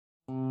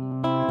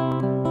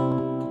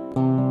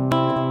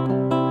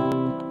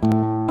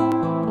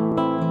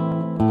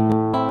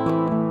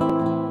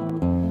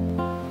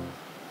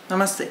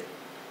Namaste.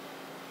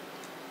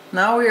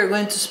 Now we are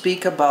going to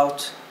speak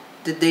about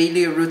the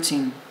daily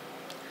routine,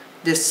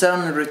 the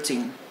sun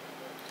routine.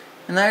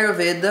 In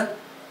Ayurveda,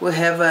 we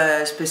have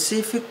a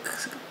specific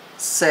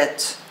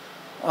set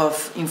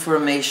of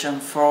information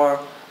for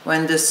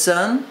when the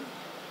sun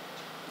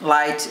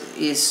light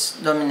is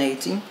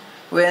dominating,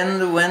 when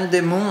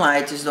the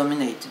moonlight is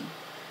dominating.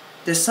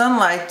 The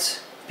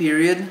sunlight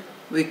period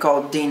we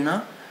call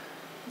Dinacharya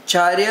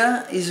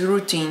is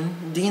routine.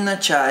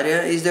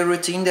 Dinacharya is the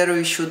routine that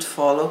we should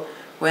follow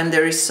when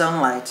there is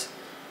sunlight.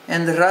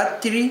 And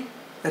Ratricharya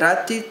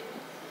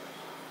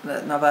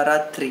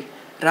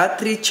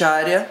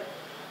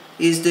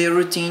is the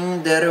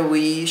routine that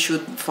we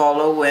should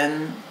follow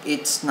when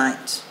it's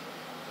night.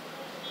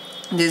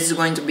 This is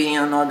going to be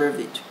another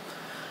video.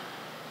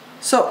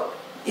 So,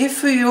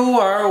 if you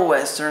are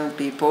Western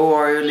people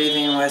or you live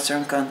in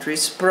Western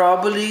countries,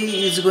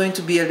 probably it's going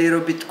to be a little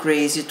bit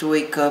crazy to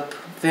wake up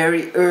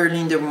very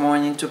early in the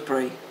morning to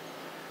pray.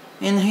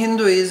 In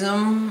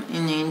Hinduism,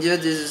 in India,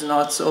 this is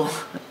not so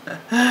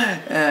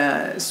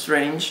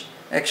strange.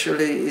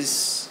 Actually,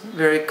 it's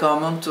very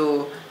common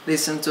to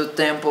listen to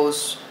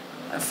temples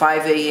at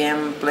 5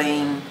 a.m.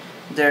 playing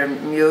their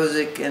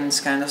music and this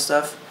kind of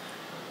stuff.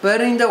 But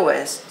in the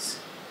West,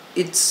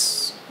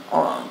 it's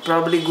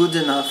probably good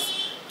enough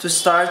to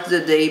start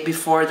the day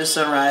before the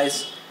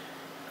sunrise,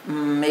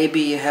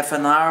 maybe half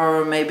an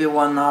hour, maybe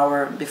 1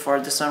 hour before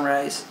the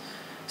sunrise.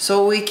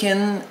 So we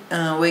can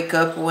wake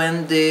up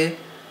when the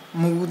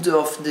mood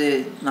of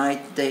the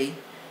night day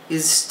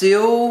is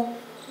still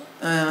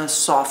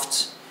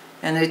soft,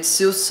 and it's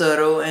still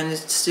subtle, and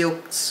it's still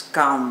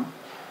calm.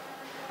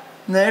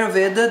 In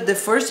Ayurveda, the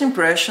first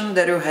impression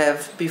that you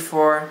have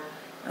before,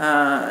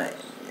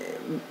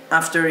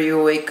 after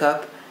you wake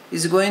up,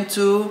 is going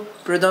to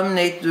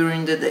predominate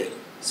during the day.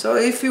 So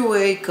if you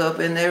wake up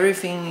and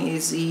everything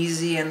is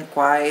easy and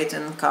quiet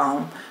and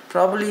calm,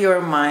 probably your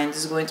mind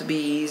is going to be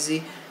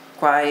easy,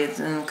 quiet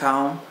and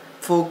calm,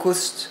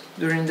 focused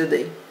during the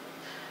day.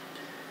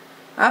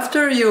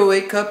 After you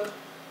wake up,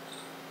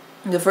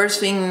 the first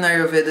thing in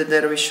Ayurveda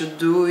that we should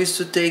do is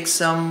to take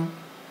some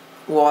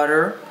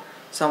water,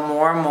 some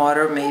warm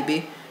water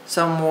maybe,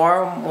 some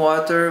warm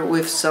water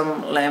with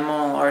some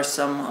lemon or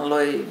some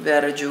aloe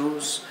vera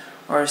juice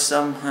or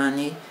some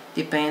honey,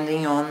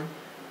 depending on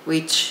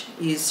which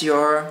is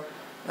your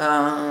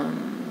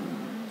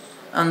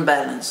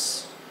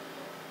unbalance.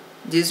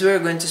 This we are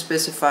going to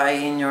specify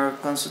in your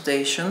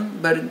consultation,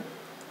 but it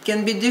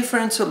can be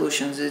different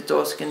solutions. It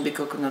also can be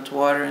coconut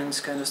water and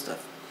this kind of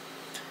stuff.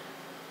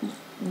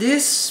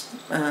 This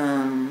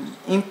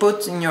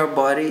input in your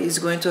body is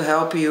going to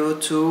help you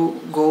to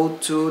go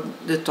to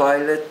the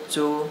toilet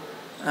to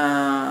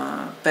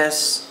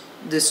pass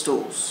the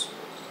stools,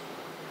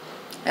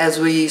 as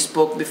we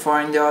spoke before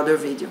in the other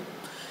video.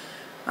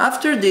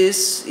 After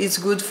this, it's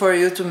good for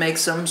you to make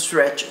some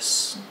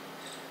stretches.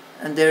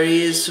 And there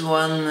is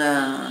one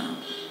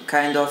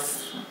kind of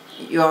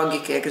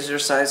yogic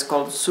exercise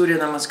called Surya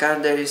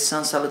Namaskar. There is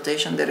sun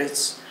salutation that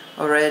is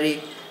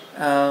already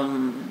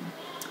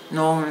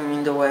known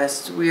in the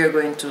West. We are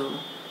going to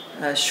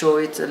show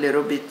it a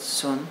little bit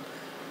soon.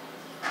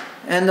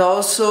 And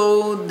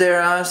also there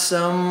are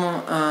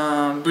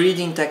some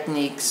breathing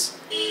techniques,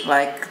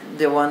 like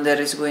the one that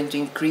is going to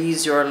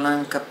increase your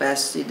lung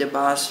capacity, the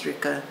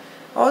Ratricharya.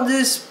 All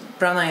these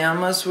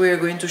pranayamas we are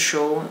going to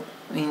show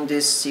in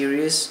this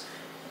series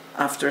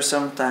after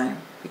some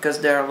time, because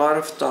there are a lot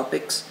of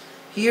topics.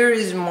 Here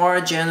is more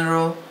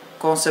general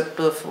concept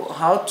of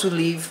how to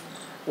live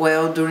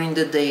well during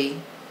the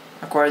day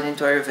according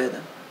to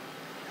Ayurveda.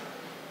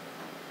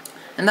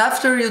 And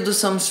after you do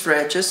some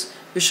stretches,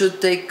 you should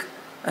take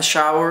a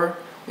shower,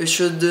 you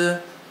should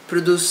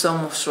produce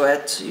some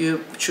sweat,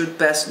 you should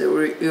pass the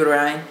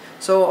urine.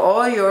 So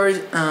all your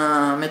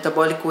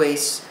metabolic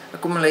waste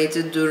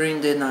accumulated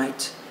during the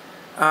night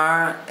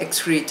are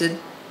excreted,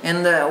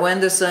 and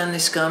when the sun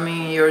is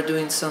coming, you're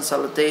doing sun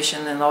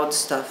salutation and all this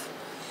stuff.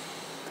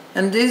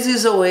 And this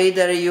is a way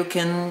that you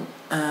can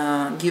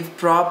give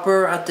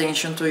proper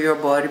attention to your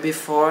body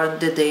before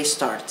the day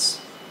starts.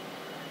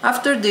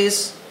 After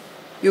this,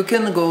 you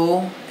can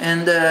go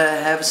and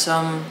have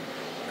some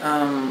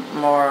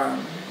more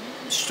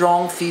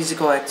strong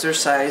physical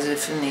exercise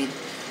if you need.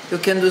 You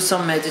can do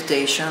some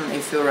meditation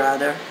if you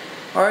rather,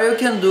 or you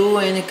can do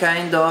any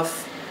kind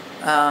of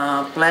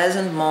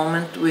pleasant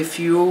moment with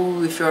you,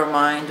 with your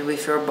mind,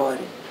 with your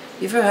body.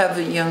 If you have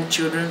young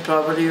children,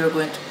 probably you're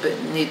going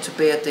to need to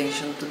pay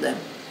attention to them.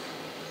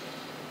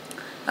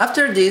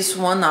 After this,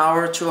 1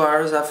 hour, 2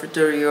 hours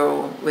after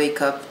you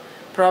wake up,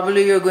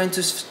 probably you're going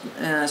to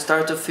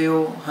start to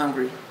feel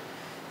hungry.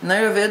 In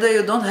Ayurveda,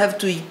 you don't have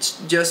to eat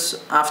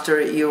just after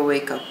you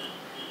wake up.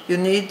 You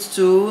need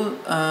to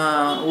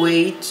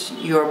wait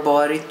your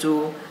body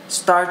to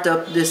start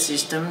up the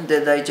system,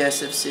 the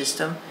digestive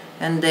system,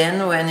 and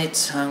then when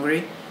it's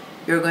hungry,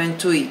 you're going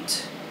to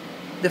eat.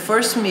 The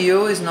first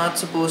meal is not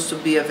supposed to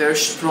be a very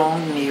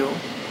strong meal.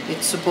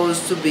 It's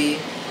supposed to be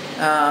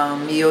a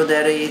meal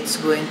that it's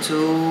going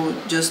to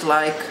just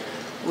like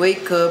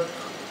wake up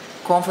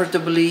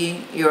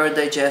comfortably your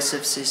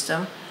digestive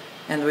system,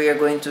 and we are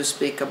going to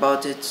speak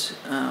about it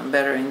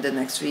better in the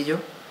next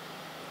video.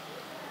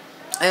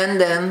 And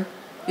then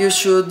you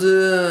should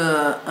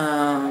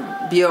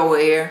be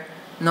aware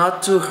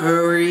not to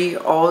hurry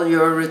all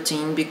your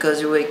routine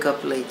because you wake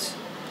up late.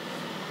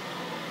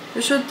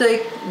 You should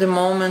take the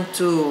moment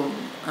to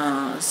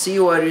see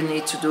what you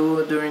need to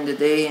do during the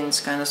day and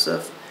this kind of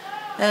stuff.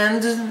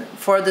 And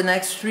for the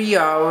next 3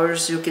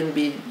 hours you can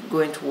be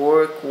going to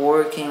work,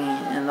 working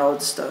and all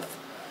the stuff.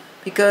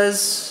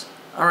 Because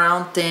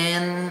around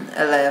 10,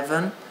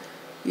 11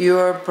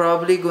 you're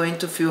probably going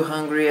to feel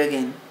hungry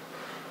again.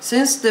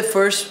 Since the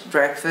first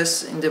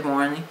breakfast in the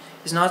morning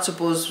is not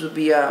supposed to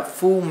be a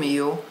full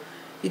meal,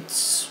 it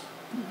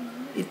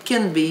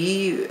can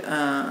be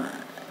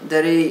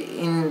that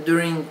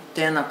during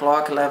 10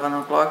 o'clock, 11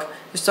 o'clock,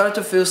 you start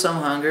to feel some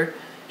hunger,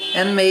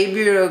 and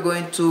maybe you're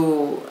going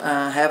to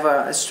have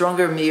a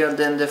stronger meal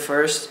than the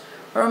first,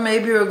 or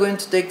maybe you're going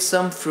to take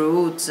some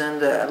fruits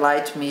and a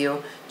light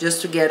meal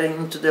just to get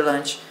into the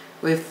lunch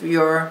with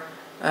your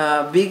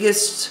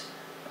biggest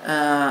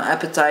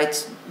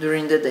appetite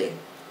during the day.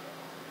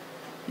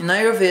 In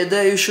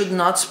Ayurveda, you should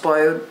not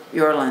spoil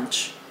your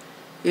lunch.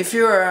 If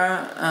you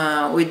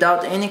are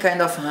without any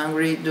kind of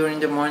hungry during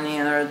the morning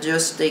and are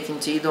just taking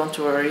tea, don't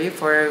worry,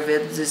 for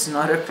Ayurveda this is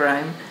not a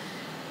crime.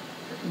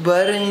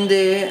 But in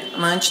the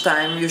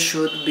lunchtime you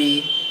should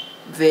be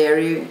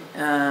very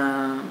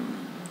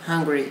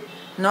hungry.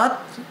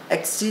 Not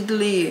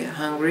exceedingly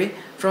hungry.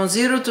 From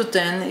 0 to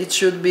 10 it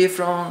should be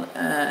from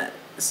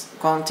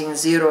counting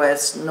 0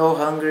 as no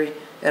hungry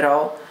at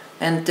all,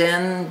 and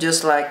 10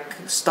 just like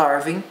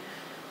starving.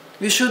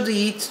 You should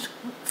eat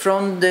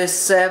from the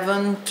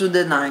 7 to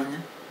the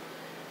 9.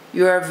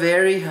 You are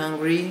very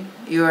hungry,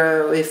 you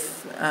are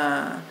with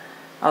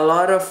a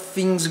lot of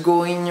things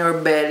going in your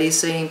belly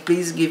saying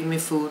please give me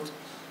food.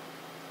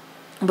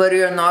 But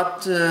you are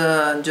not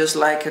just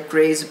like a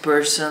crazy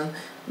person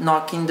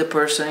knocking the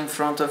person in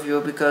front of you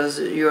because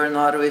you are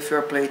not with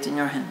your plate in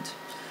your hand.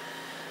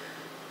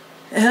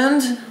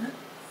 And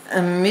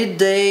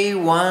midday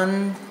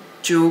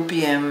 1-2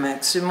 p.m.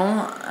 maximum,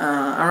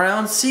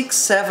 around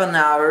 6-7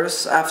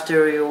 hours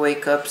after you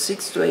wake up,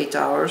 6 to 8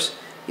 hours,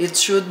 it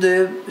should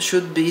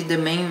be the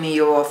main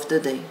meal of the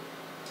day.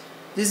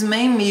 This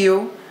main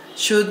meal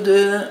should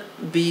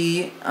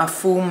be a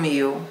full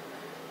meal,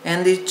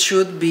 and it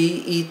should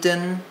be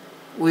eaten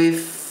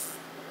with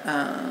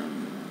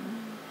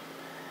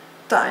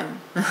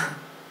time.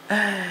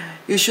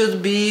 You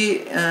should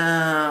be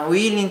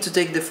willing to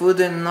take the food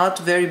and not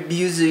very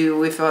busy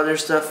with other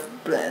stuff,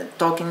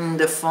 talking on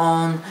the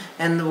phone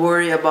and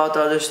worry about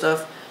other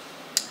stuff.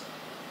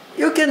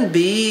 You can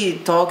be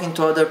talking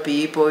to other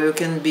people, you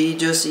can be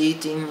just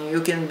eating,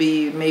 you can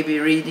be maybe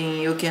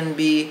reading, you can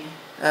be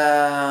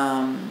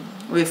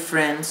with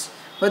friends.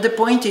 But the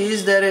point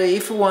is that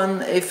if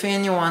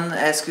anyone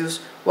asks you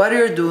what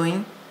are you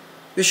doing,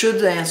 you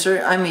should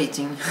answer, I'm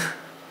eating.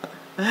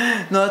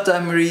 Not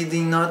I'm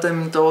reading, not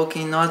I'm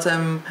talking, not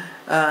I'm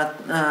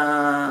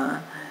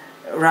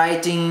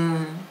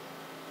writing.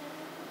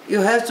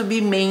 You have to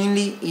be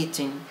mainly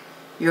eating.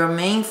 Your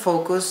main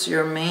focus,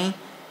 your main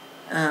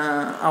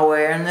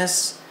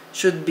awareness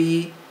should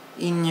be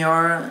in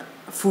your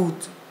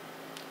food.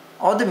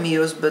 All the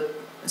meals, but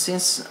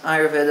since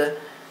Ayurveda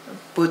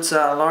puts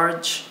a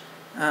large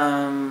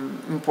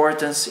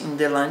importance in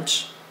the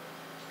lunch,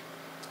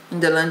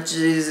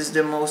 this is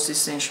the most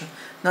essential.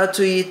 Not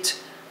to eat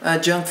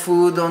junk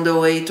food on the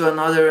way to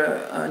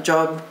another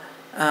job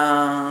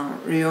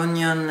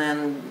reunion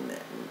and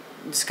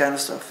this kind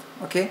of stuff,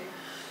 okay?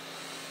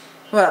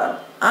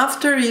 Well,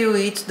 after you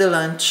eat the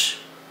lunch,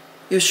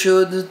 you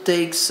should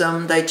take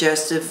some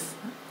digestive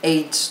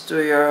aids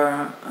to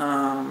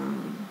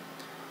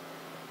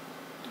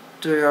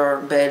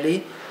your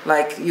belly.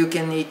 Like you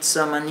can eat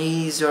some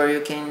anise, or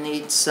you can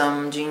eat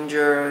some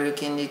ginger, or you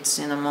can eat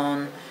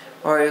cinnamon,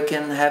 or you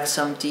can have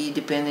some tea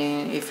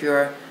depending if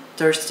you're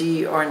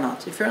thirsty or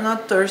not. If you're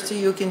not thirsty,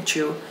 you can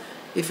chew.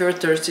 If you're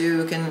thirsty,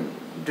 you can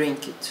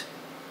drink it.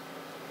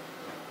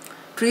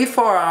 3-4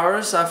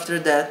 hours after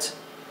that,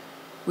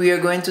 we are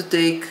going to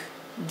take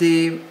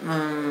the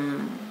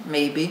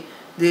maybe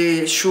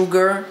the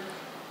sugar,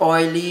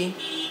 oily,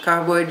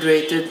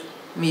 carbohydrated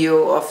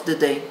meal of the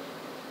day.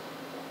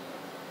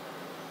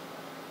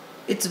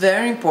 It's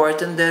very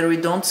important that we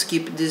don't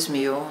skip this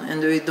meal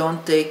and we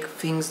don't take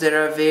things that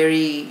are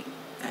very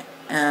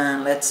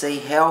let's say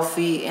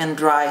healthy and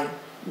dry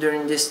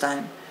during this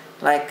time,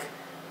 like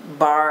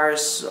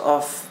bars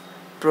of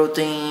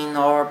protein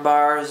or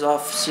bars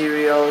of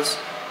cereals.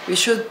 We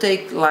should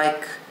take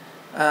like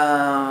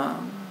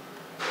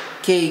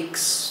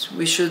cakes,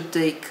 we should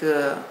take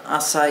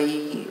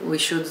acai, we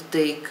should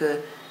take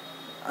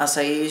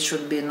acai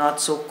should be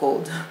not so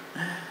cold.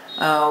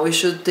 We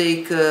should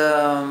take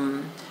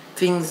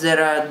things that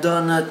are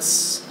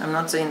donuts. I'm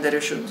not saying that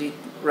you should eat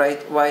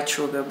white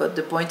sugar, but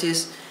the point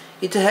is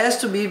it has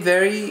to be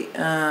very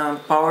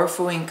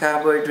powerful in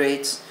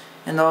carbohydrates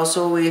and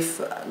also with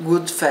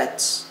good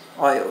fats,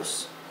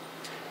 oils.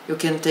 You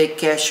can take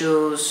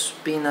cashews,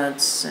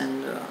 peanuts,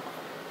 and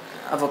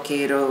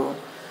avocado.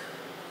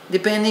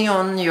 Depending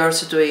on your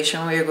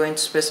situation, we are going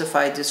to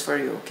specify this for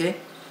you, okay?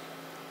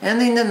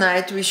 And in the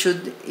night we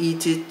should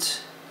eat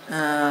it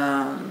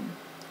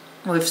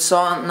with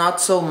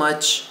not so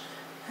much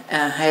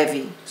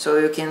heavy, so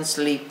you can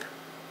sleep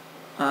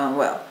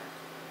well.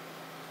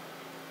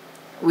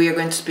 We are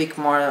going to speak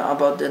more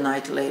about the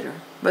night later.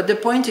 But the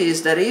point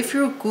is that if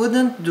you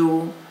couldn't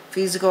do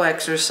physical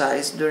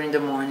exercise during the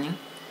morning,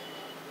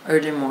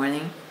 early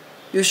morning,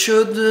 you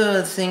should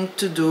think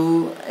to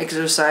do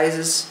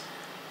exercises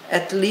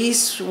at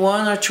least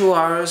 1 or 2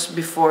 hours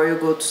before you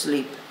go to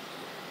sleep.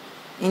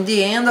 In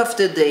the end of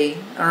the day,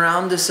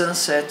 around the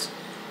sunset,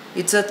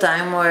 it's a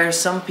time where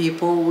some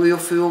people will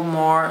feel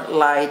more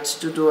light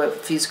to do a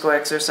physical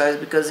exercise,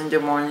 because in the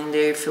morning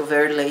they feel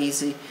very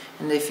lazy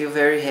and they feel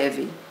very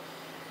heavy.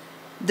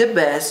 The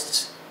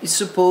best is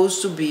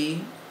supposed to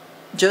be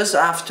just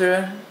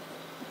after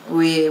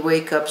we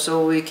wake up,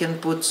 so we can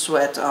put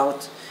sweat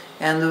out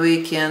and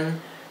we can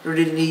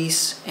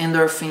release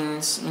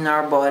endorphins in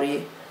our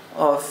body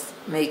of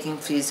making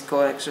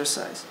physical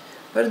exercise.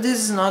 But this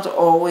is not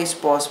always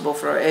possible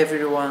for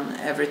everyone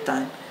every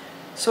time.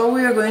 So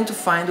we are going to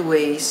find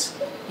ways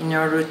in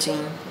your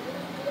routine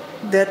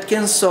that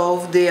can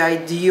solve the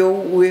ideal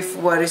with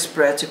what is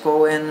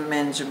practical and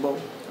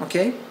manageable,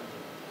 okay?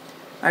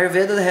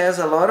 Ayurveda has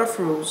a lot of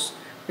rules.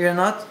 We are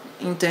not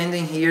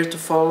intending here to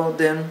follow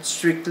them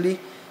strictly.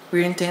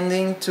 We are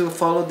intending to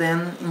follow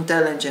them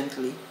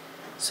intelligently,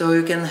 so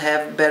you can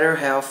have better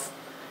health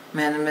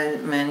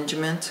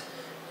management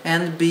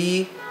and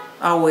be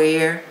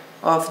aware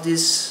of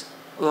this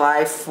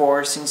life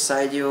force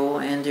inside you,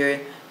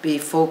 and be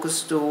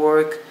focused to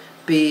work,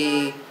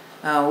 be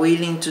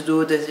willing to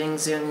do the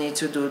things you need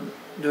to do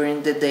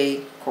during the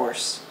day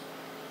course.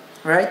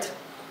 Right?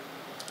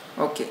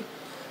 Okay.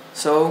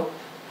 So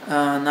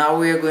now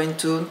we are going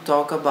to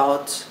talk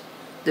about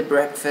the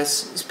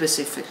breakfast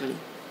specifically.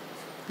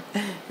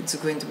 It's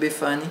going to be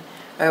funny.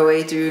 I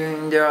wait you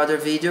in the other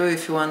video.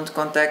 If you want to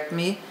contact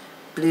me,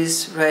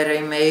 please write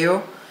an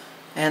email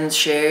and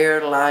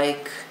share,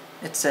 like,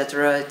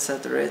 etc.,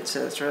 etc.,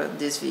 etc.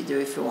 this video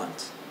if you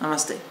want.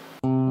 Namaste.